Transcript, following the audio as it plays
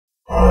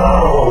Hi,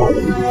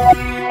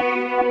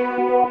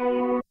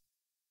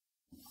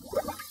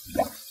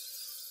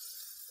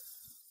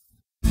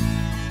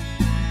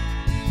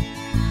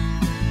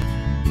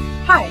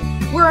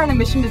 we're on a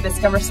mission to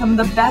discover some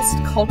of the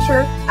best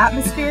culture,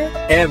 atmosphere,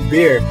 and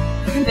beer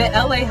that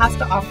LA has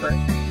to offer.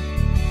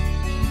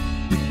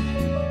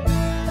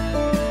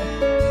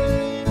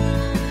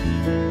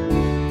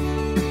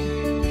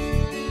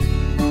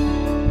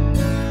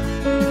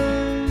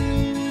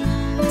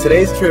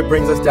 Today's trip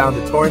brings us down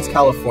to Torrance,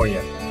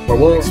 California, where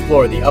we'll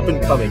explore the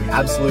up-and-coming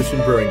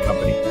Absolution Brewing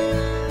Company.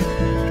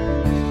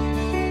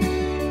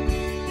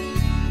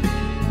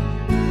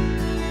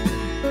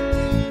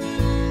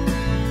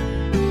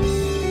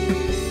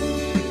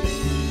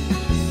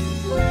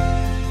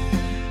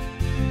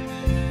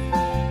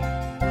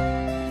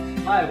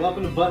 Hi,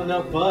 welcome to Button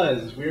Up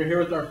Buzz. We are here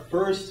with our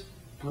first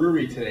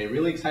brewery today.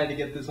 Really excited to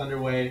get this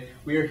underway.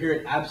 We are here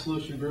at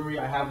Absolution Brewery.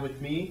 I have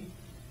with me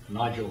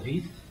Nigel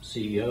Heath,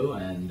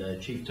 CEO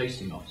and Chief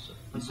Tasting Officer.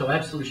 And so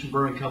Absolution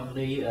Brewing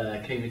Company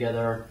came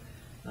together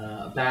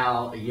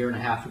about a year and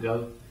a half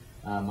ago.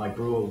 My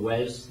brewer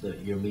Wes, that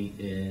you'll meet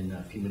in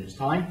a few minutes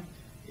time,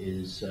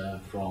 is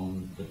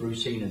from the brew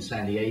scene in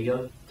San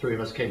Diego. Three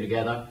of us came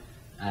together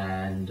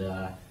and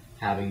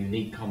have a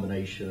unique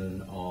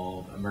combination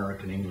of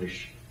American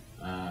English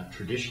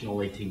traditional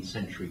 18th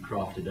century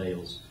crafted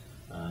ales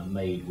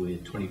made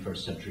with 21st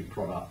century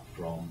product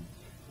from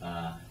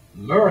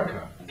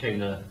America. Came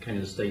to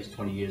the States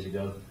 20 years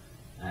ago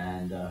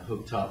and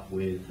hooked up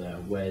with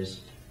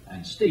Wes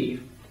and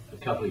Steve a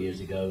couple of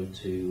years ago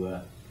to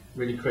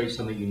really create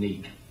something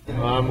unique.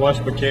 I'm Wes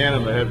McCann.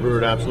 I'm the head brewer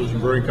at Absolution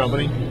Brewing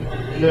Company.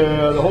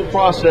 The whole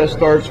process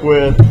starts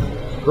with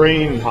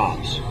grain and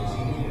hops.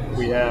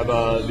 We have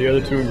the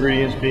other two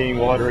ingredients being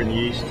water and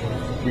yeast.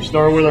 We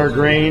start with our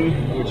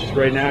grain, which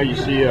right now you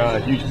see a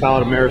huge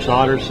pallet of Maris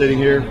Otter sitting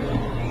here.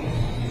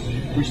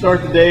 We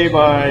start the day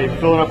by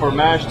filling up our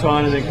mash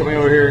tun and then coming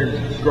over here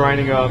and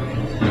grinding up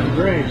the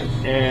grain.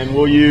 And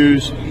we'll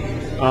use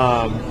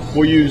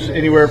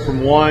anywhere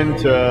from 1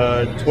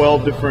 to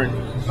 12 different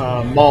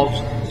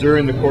malts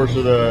during the course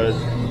of the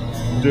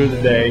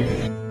day.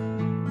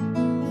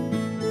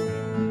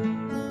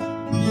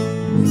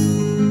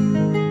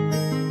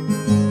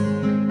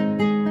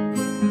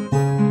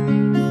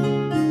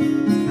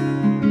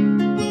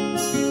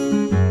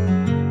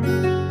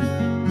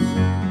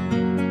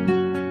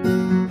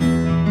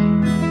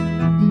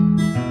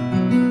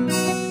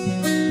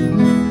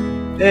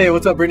 Hey,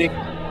 what's up, Brittany?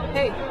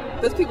 Hey,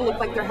 those people look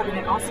like they're having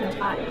an awesome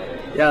time.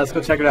 Yeah, let's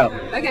go check it out.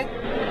 Okay.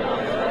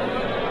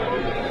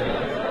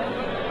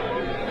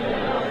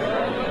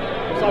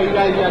 saw you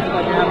guys look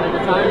like you're having a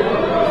good time.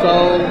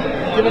 So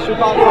give us your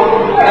thoughts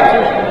on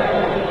Absolution.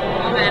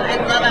 Oh man, I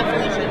love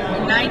Absolution.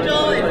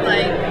 Nigel is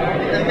like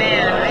the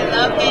man. I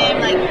love him.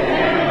 Like,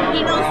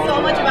 he knows so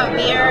much about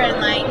beer and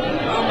like,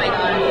 oh my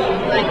gosh.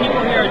 Like,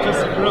 people here are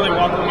just really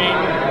welcoming.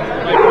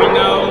 Like, we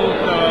know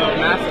the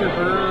master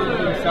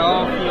brewer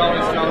himself. He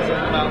always tells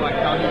us about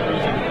like how he brews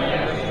his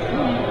beer.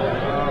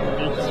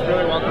 He's just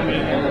really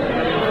welcoming and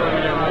really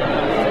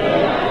informative.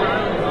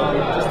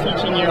 Just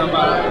teaching you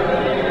about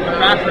the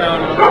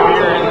background of the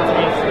beer and the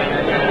taste that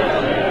you're getting.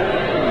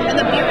 And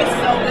the beer is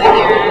so good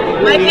here.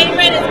 My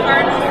favorite is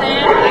Cardinal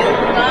Sin. I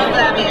love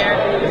that beer.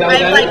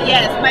 I'm like,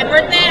 yes. My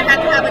birthday, I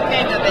had to have a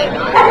keg of it.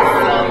 It's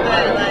so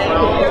good. Like,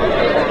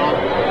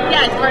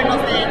 yeah, it's Cardinal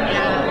Sin.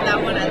 Yeah, that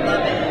one, I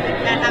love it. I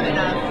can't have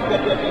enough.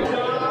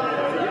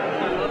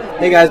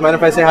 Hey guys, mind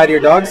if I say hi to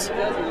your dogs?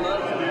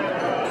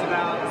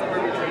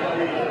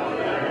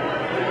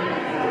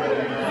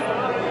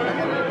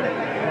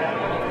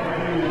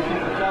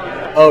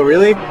 Oh,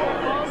 really?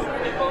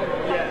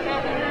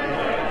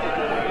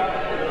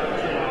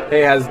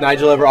 Hey, has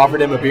Nigel ever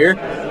offered him a beer?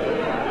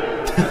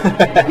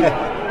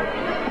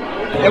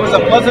 It was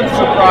a pleasant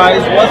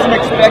surprise. Wasn't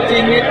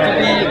expecting it to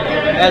be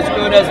as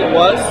good as it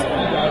was.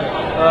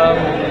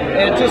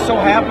 And it just so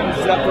happens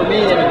that for me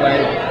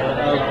anyway,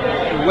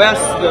 Wes,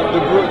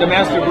 the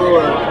master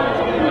brewer,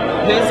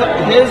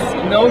 his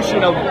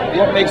notion of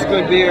what makes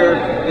good beer,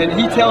 and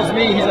he tells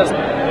me, he says,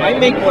 I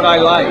make what I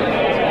like.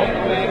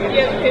 Do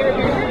you have a favorite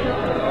beer?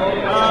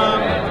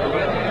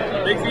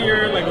 Big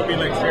beer, like would be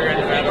like Sierra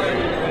and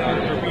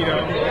Torpedo.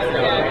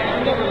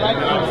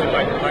 And obviously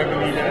like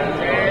Margarita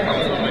and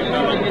also like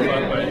not like this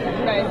one, but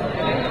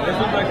this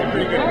one's actually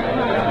pretty good.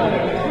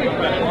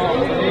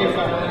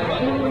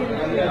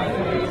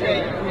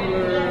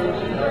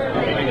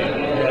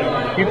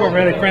 People are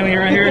really friendly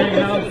around here, you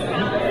know?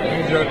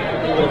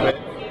 A little bit.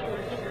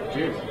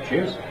 Cheers.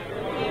 Cheers.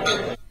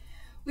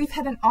 We've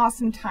had an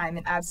awesome time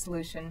at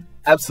Absolution.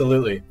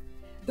 Absolutely.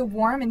 The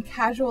warm and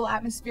casual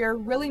atmosphere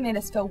really made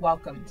us feel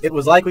welcomed. It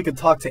was like we could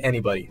talk to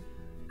anybody.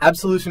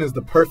 Absolution is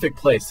the perfect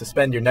place to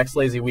spend your next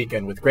lazy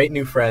weekend with great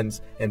new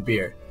friends and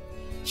beer.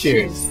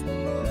 Cheers. Cheers.